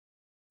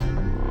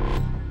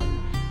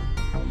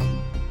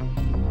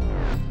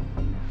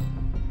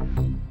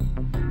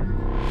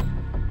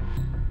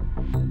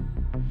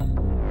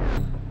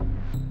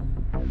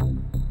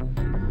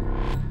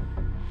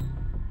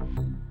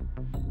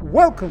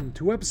Welcome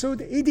to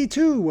episode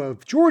 82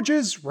 of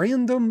George's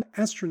Random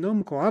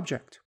Astronomical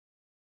Object.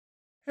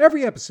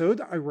 Every episode,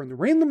 I run a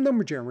random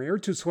number generator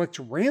to select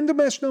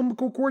random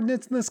astronomical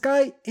coordinates in the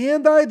sky,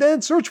 and I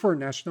then search for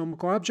an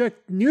astronomical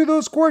object near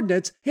those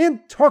coordinates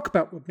and talk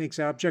about what makes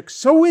the object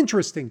so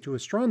interesting to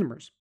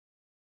astronomers.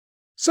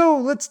 So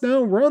let's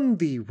now run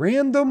the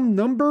random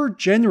number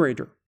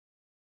generator.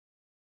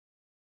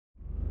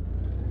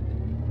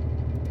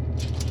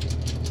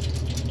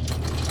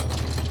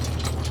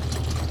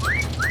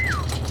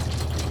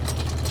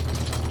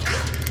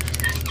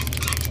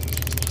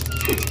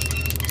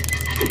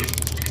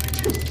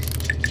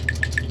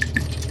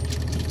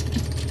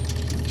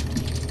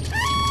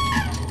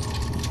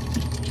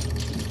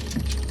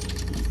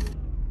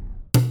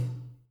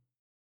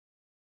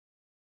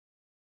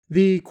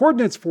 The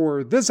coordinates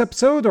for this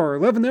episode are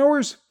 11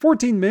 hours,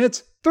 14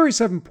 minutes,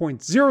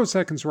 37.0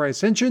 seconds right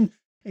ascension,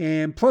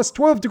 and plus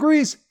 12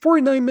 degrees,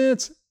 49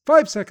 minutes,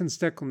 5 seconds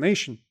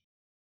declination.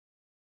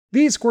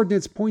 These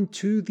coordinates point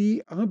to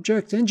the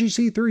object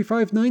NGC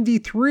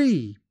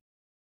 3593.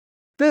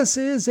 This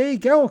is a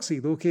galaxy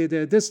located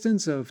at a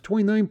distance of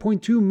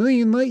 29.2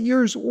 million light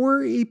years or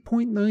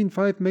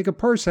 8.95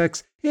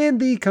 megaparsecs in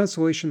the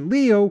constellation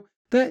Leo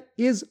that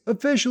is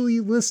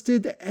officially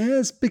listed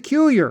as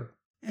peculiar,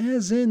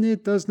 as in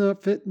it does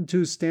not fit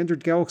into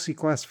standard galaxy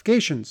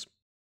classifications.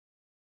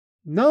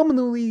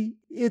 Nominally,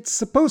 it's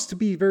supposed to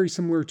be very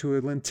similar to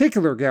a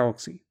lenticular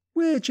galaxy,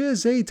 which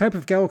is a type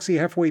of galaxy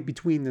halfway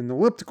between an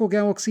elliptical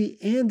galaxy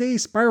and a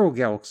spiral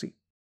galaxy.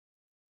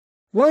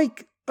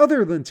 Like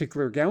other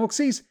lenticular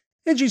galaxies,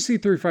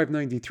 NGC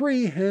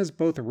 3593 has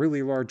both a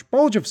really large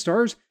bulge of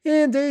stars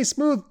and a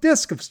smooth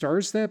disk of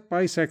stars that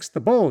bisects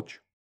the bulge.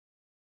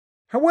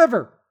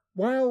 However,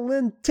 while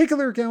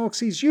lenticular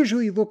galaxies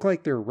usually look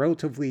like they're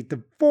relatively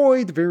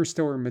devoid of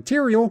interstellar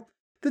material,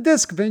 the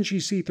disk of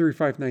NGC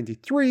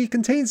 3593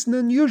 contains an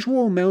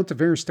unusual amount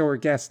of interstellar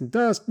gas and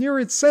dust near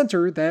its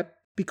center that,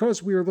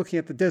 because we are looking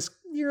at the disk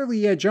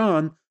nearly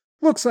edge-on,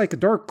 looks like a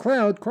dark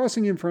cloud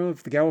crossing in front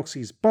of the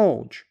galaxy's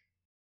bulge.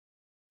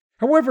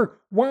 However,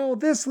 while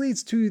this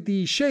leads to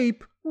the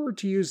shape, or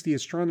to use the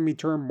astronomy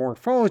term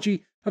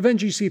morphology, of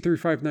NGC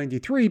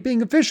 3593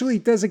 being officially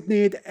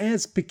designated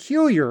as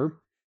peculiar,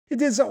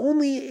 it is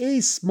only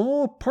a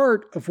small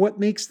part of what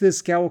makes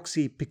this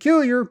galaxy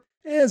peculiar,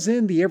 as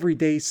in the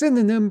everyday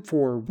synonym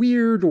for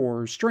weird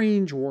or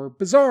strange or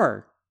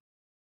bizarre.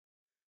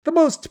 The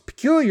most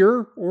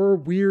peculiar, or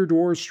weird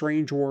or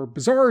strange or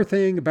bizarre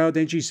thing about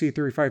NGC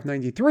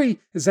 3593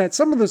 is that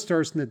some of the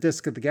stars in the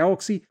disk of the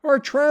galaxy are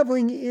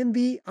traveling in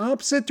the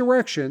opposite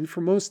direction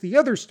from most of the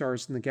other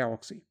stars in the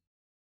galaxy.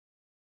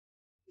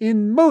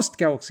 In most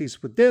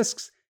galaxies with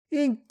disks,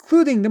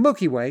 including the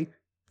Milky Way,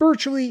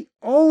 virtually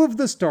all of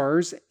the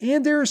stars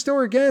and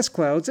interstellar gas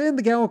clouds in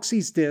the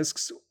galaxy's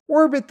disks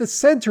orbit the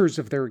centers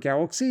of their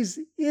galaxies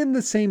in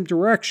the same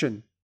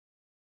direction.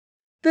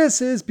 This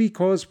is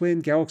because when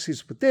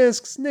galaxies with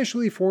disks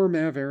initially form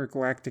out of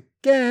intergalactic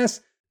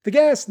gas, the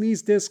gas in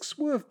these disks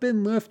will have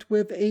been left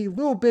with a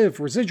little bit of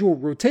residual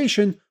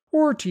rotation,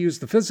 or to use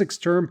the physics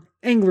term,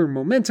 angular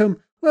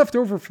momentum, left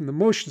over from the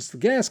motions of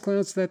the gas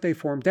clouds that they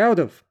formed out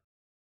of.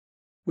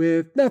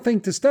 With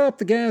nothing to stop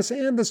the gas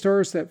and the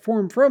stars that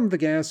form from the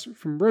gas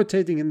from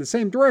rotating in the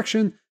same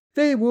direction,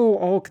 they will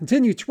all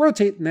continue to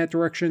rotate in that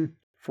direction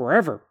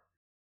forever.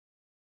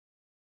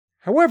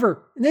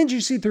 However, in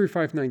NGC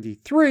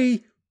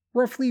 3593,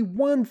 roughly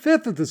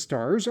 1/5 of the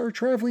stars are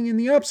traveling in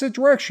the opposite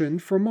direction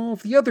from all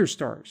of the other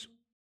stars.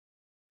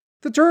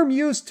 The term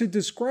used to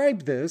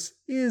describe this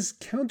is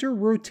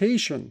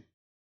counter-rotation.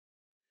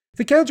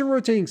 The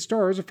counter-rotating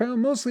stars are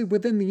found mostly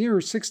within the inner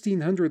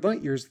 1600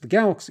 light years of the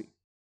galaxy.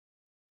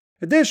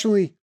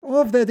 Additionally,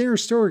 all of that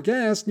interstellar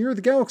gas near the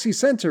galaxy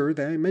center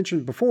that I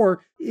mentioned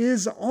before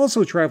is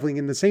also traveling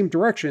in the same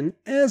direction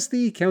as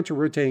the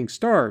counter-rotating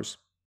stars.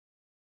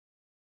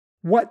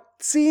 What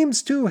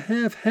seems to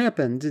have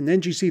happened in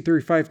NGC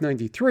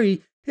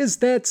 3593 is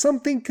that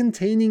something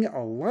containing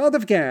a lot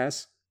of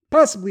gas,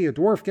 possibly a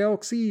dwarf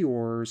galaxy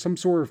or some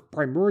sort of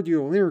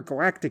primordial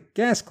intergalactic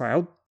gas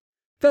cloud,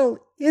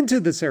 fell into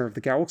the center of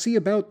the galaxy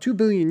about 2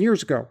 billion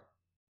years ago.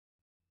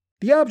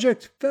 The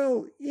object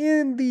fell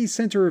in the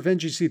center of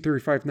NGC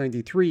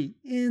 3593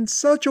 in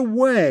such a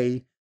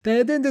way that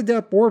it ended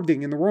up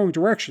orbiting in the wrong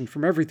direction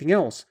from everything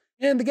else,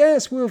 and the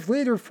gas will have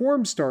later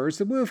formed stars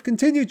that will have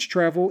continued to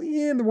travel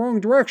in the wrong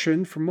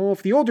direction from all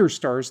of the older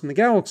stars in the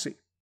galaxy.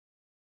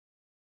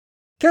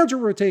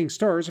 Counter-rotating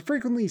stars are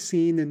frequently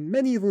seen in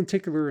many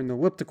lenticular and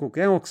elliptical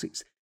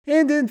galaxies,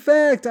 and in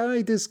fact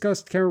I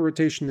discussed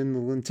counter-rotation in the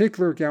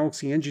lenticular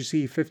galaxy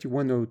NGC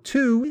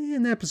 5102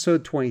 in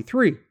episode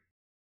 23.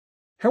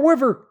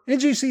 However,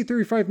 NGC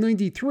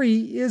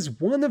 3593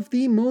 is one of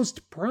the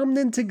most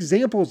prominent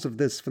examples of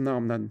this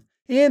phenomenon,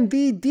 and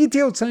the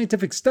detailed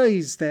scientific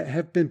studies that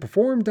have been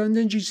performed on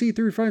NGC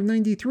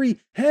 3593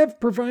 have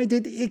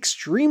provided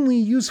extremely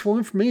useful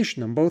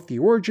information on both the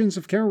origins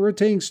of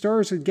counter-rotating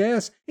stars and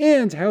gas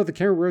and how the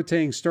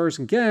counter-rotating stars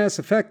and gas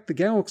affect the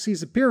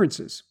galaxy's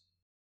appearances.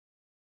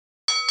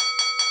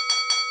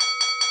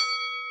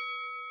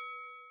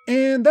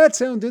 And that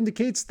sound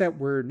indicates that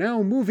we're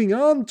now moving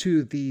on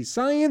to the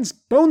science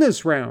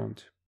bonus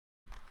round.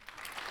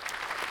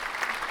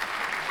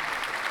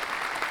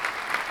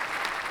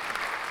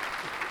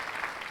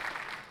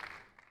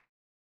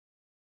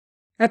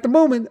 At the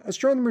moment,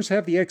 astronomers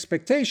have the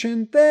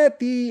expectation that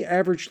the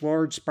average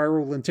large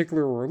spiral,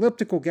 lenticular, or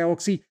elliptical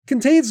galaxy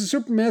contains a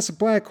supermassive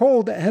black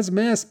hole that has a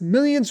mass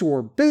millions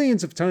or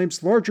billions of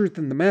times larger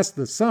than the mass of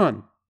the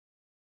Sun.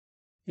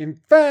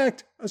 In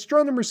fact,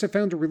 astronomers have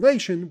found a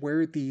relation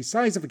where the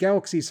size of a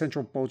galaxy's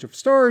central bulge of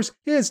stars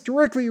is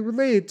directly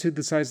related to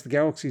the size of the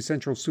galaxy's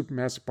central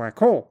supermassive black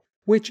hole,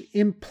 which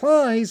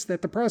implies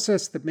that the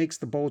process that makes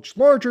the bulge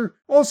larger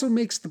also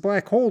makes the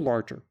black hole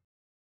larger.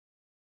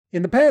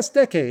 In the past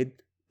decade,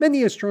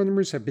 many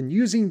astronomers have been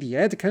using the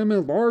Atacama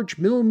Large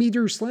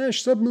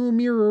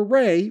Millimeter/Submillimeter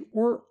Array,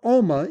 or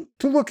ALMA,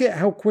 to look at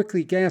how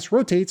quickly gas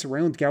rotates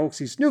around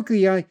galaxies'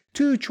 nuclei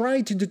to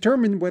try to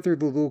determine whether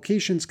the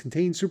locations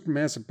contain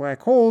supermassive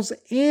black holes,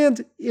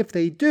 and, if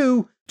they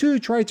do, to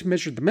try to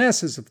measure the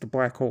masses of the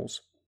black holes.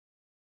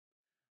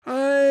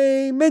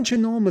 I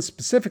mention ALMA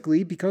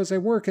specifically because I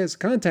work as a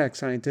contact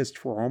scientist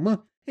for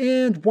ALMA,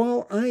 and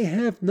while I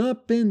have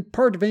not been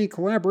part of any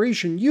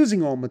collaboration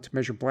using ALMA to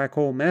measure black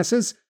hole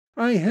masses,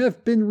 I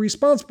have been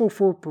responsible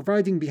for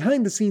providing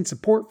behind-the-scenes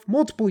support for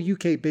multiple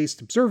UK-based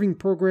observing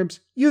programs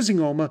using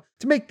ALMA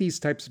to make these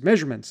types of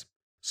measurements,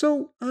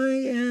 so I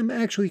am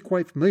actually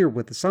quite familiar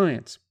with the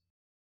science.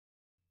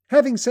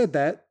 Having said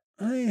that,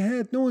 I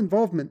had no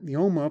involvement in the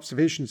ALMA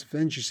observations of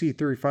NGC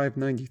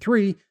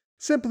 3593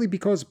 simply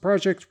because the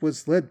project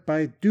was led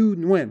by Du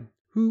Nguyen,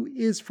 who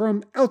is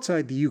from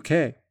outside the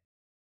UK.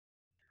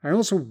 I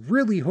also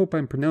really hope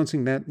I'm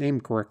pronouncing that name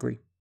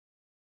correctly.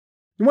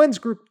 Nguyen's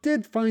group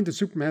did find a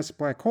supermassive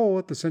black hole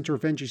at the center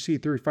of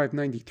NGC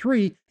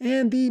 3593,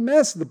 and the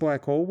mass of the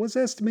black hole was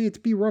estimated to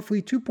be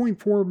roughly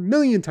 2.4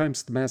 million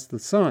times the mass of the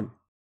Sun.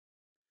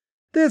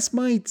 This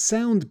might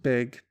sound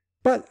big,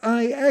 but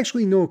I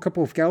actually know a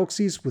couple of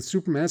galaxies with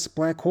supermassive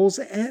black holes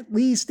at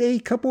least a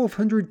couple of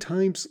hundred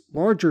times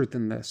larger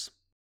than this.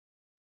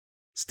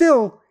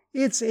 Still,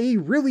 it's a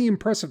really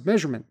impressive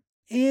measurement,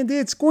 and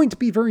it's going to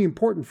be very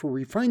important for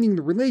refining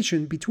the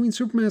relation between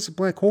supermassive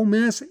black hole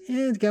mass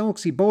and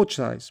galaxy bulge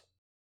size.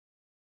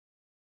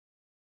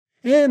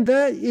 And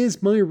that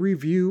is my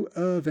review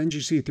of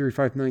NGC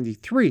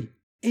 3593,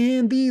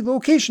 and the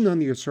location on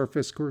the Earth's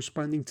surface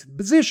corresponding to the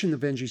position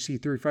of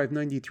NGC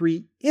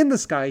 3593 in the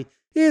sky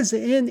is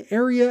an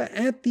area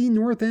at the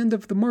north end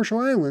of the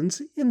Marshall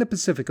Islands in the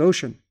Pacific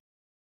Ocean.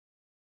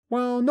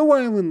 While no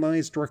island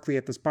lies directly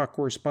at the spot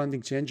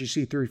corresponding to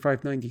NGC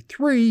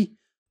 3593,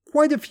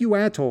 quite a few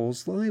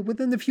atolls lie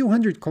within a few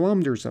hundred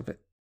kilometers of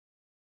it.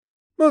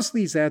 Most of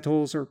these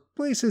atolls are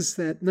places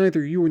that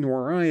neither you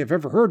nor I have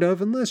ever heard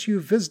of unless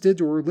you've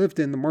visited or lived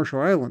in the Marshall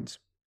Islands.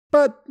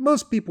 But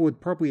most people would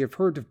probably have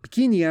heard of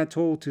Bikini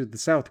Atoll to the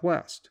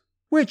southwest,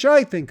 which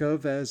I think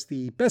of as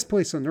the best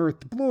place on Earth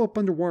to blow up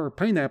underwater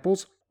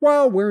pineapples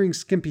while wearing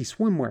skimpy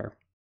swimwear.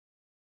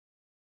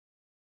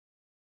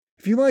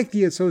 If you like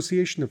the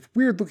association of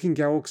weird-looking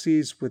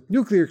galaxies with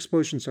nuclear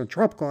explosions on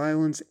tropical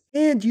islands,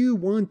 and you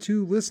want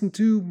to listen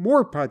to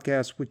more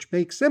podcasts which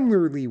make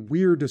similarly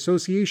weird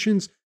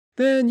associations,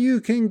 then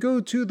you can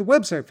go to the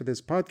website for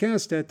this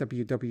podcast at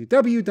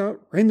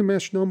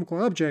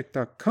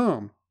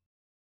www.randomastronomicalobject.com.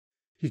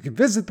 You can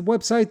visit the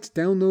website to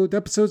download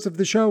episodes of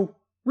the show,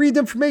 read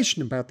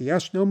information about the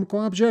astronomical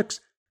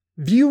objects,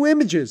 view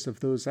images of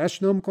those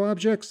astronomical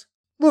objects,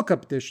 look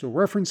up additional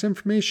reference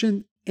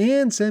information,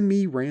 and send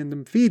me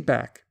random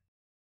feedback.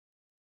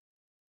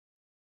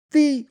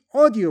 The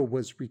audio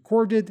was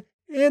recorded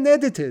and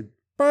edited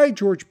by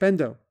George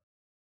Bendo.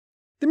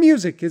 The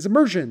music is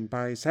Immersion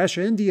by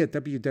Sasha Endy at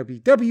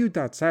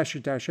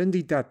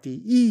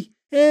www.sasha-endy.de,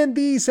 and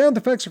the sound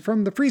effects are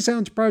from the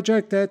Freesounds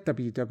Project at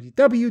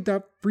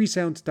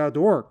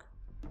www.freesounds.org.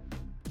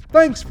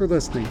 Thanks for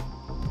listening.